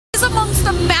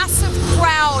massive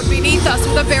crowd beneath us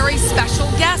with a very special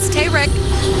guest. Hey, Rick.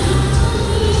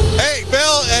 Hey,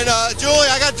 Bill and Julie,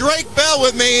 I got Drake Bell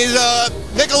with me. He's a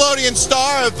Nickelodeon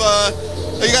star of,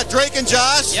 you got Drake and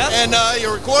Josh, yep. And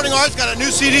your recording artist got a new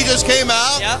CD just came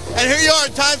out. Yep. And here you are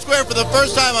in Times Square for the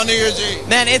first time on New Year's Eve.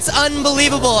 Man, it's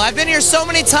unbelievable. I've been here so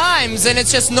many times, and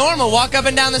it's just normal. Walk up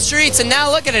and down the streets, and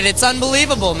now look at it. It's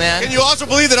unbelievable, man. Can you also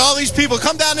believe that all these people,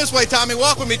 come down this way, Tommy,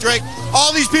 walk with me, Drake.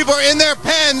 All these people are in their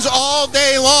pens all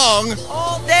day long.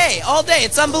 All day, all day.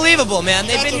 It's unbelievable, man.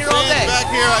 They've been here all day. Back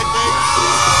here, I think.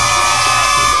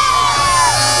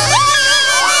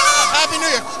 Happy New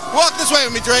Year. Walk this way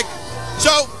with me, Drake.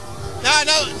 So, now,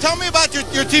 tell me about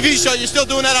your TV show. You're still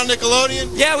doing that on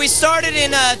Nickelodeon? Yeah, we started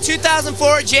in 2004,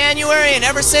 January, and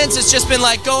ever since it's just been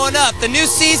like going up. The new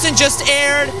season just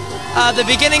aired the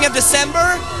beginning of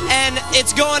December, and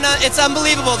it's going it's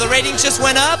unbelievable. The ratings just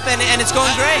went up, and it's going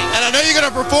great. And I know you're going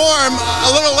to perform a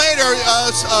little later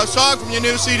a song from your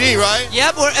new CD, right?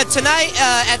 Yep, we're tonight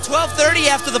at 12:30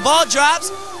 after the ball drops,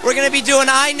 we're going to be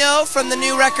doing I Know from the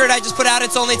new record I just put out,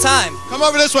 It's Only Time. Come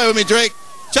over this way with me, Drake.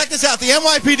 Check this out. The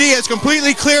NYPD has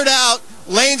completely cleared out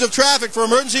lanes of traffic for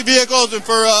emergency vehicles and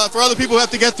for other people who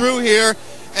have to get through here.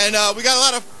 And we got a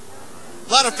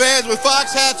lot of fans with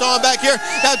Fox hats on back here.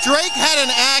 Now, Drake had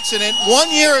an accident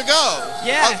 1 year ago.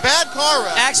 Yeah. A bad car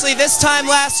wreck. Actually, this time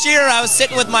last year, I was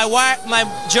sitting with my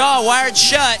jaw wired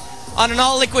shut on an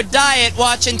all-liquid diet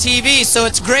watching TV, so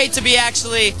it's great to be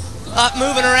actually up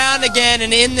moving around again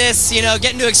and in this, you know,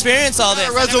 getting to experience all this.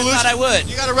 I never thought I would.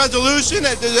 You got a resolution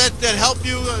that helped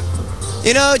you?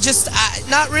 You know, just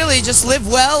not really. Just live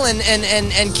well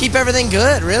and keep everything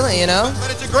good. Really, you know.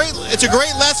 But it's a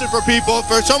great lesson for people.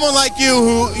 For someone like you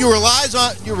who you rely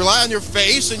on your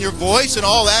face and your voice and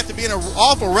all that to be in an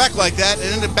awful wreck like that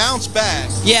and then to bounce back.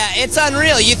 Yeah, it's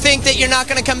unreal. You think that you're not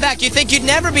going to come back. You think you'd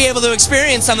never be able to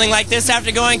experience something like this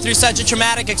after going through such a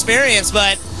traumatic experience.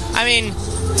 But I mean,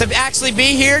 to actually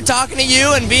be here talking to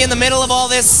you and be in the middle of all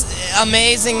this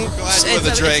amazing,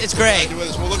 it's great.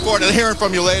 We'll look forward to hearing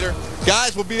from you later.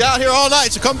 Guys, we'll be out here all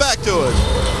night, so come back to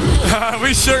us.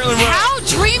 We certainly will. How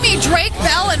dreamy Drake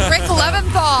Bell and Rick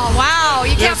Leventhal. Wow,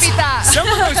 you can't beat that. Some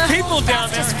of those people down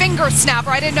there. Just finger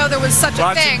snapper. I didn't know there was such a thing.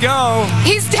 Watch it go.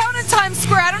 He's down in Times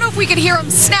Square. I don't know if we could hear him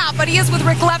snap, but he is with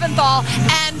Rick Leventhal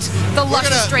and the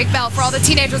luscious Drake Bell for all the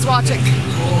teenagers watching.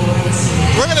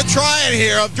 We're going to try it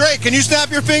here. Drake, can you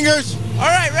snap your fingers? All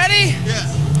right, ready? Yeah.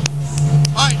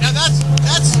 All right, now that's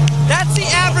the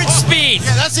average speed.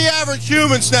 Yeah, that's the average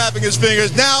human snapping his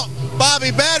fingers. Now,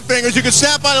 Bobby, bad fingers, you can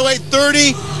snap, by the way,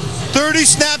 30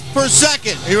 snaps per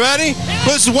second. You ready? Yeah.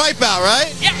 This is Wipeout,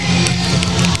 right? Yeah.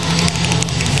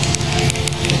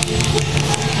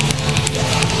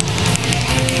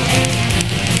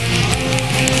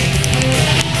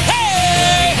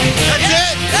 Hey! That's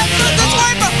it? That's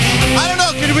Wipeout. I don't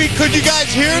know, could you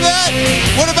guys hear that?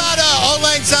 What about Auld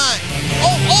Lang Syne?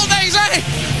 Auld Lang Syne.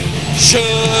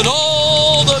 Should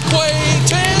old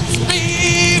acquaintance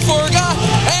be forgot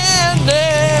and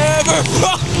never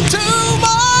brought to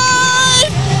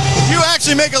mind? You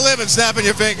actually make a living snapping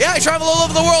your fingers? Yeah, I travel all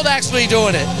over the world actually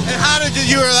doing it. And how did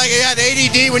you were like, you had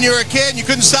ADD when you were a kid and you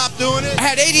couldn't stop doing it? I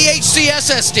had ADHD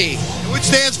SSD. Which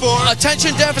stands for?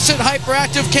 Attention Deficit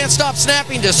Hyperactive Can't Stop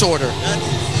Snapping Disorder.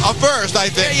 A first, I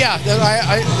think. Yeah,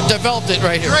 I developed it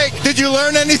right here. Drake, did you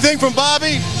learn anything from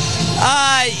Bobby?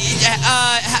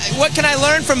 What can I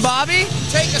learn from Bobby?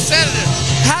 Take a sedative.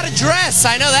 How to dress.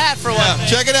 I know that for one thing.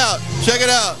 Check it out. Check it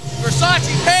out. Versace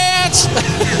pants.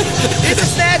 He's the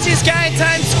snatchiest guy in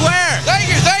Times Square. Thank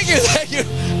you, thank you, thank you.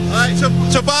 All right,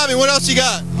 so Bobby, what else you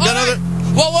got?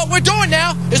 Well, what we're doing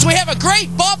now is we have a great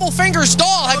Bobble Fingers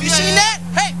doll. Have you seen that?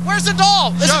 Hey, where's the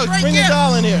doll? This is a great bring gift. the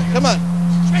doll in here. Come on.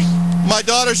 My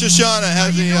daughter Shoshana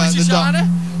has the doll.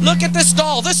 Look at this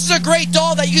doll. This is a great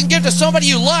doll that you can give to somebody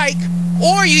you like,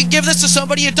 or you can give this to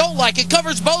somebody you don't like. It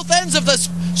covers both ends of the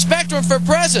spectrum for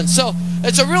presents. So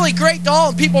it's a really great doll,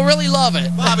 and people really love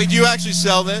it. Bobby, do you actually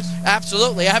sell this?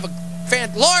 Absolutely. I have a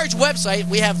large website.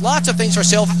 We have lots of things for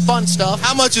sale, fun stuff.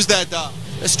 How much is that doll?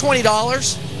 It's $20.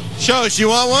 Shosh, you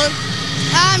want one?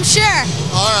 Sure.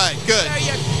 All right, good.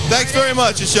 Thanks very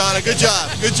much, Shoshana. Good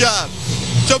job. Good job.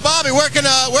 So, Bobby, where can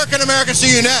America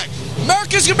see you next?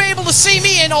 America's going to be able to see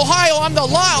me in Ohio. I'm the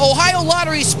Ohio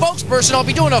Lottery spokesperson. I'll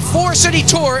be doing a 4-city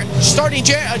tour starting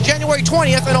January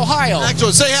 20th in Ohio.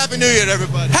 Excellent. Say Happy New Year to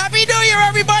everybody. Happy New Year,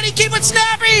 everybody. Keep it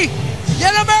snappy.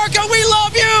 In America, we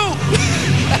love you.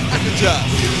 Good job.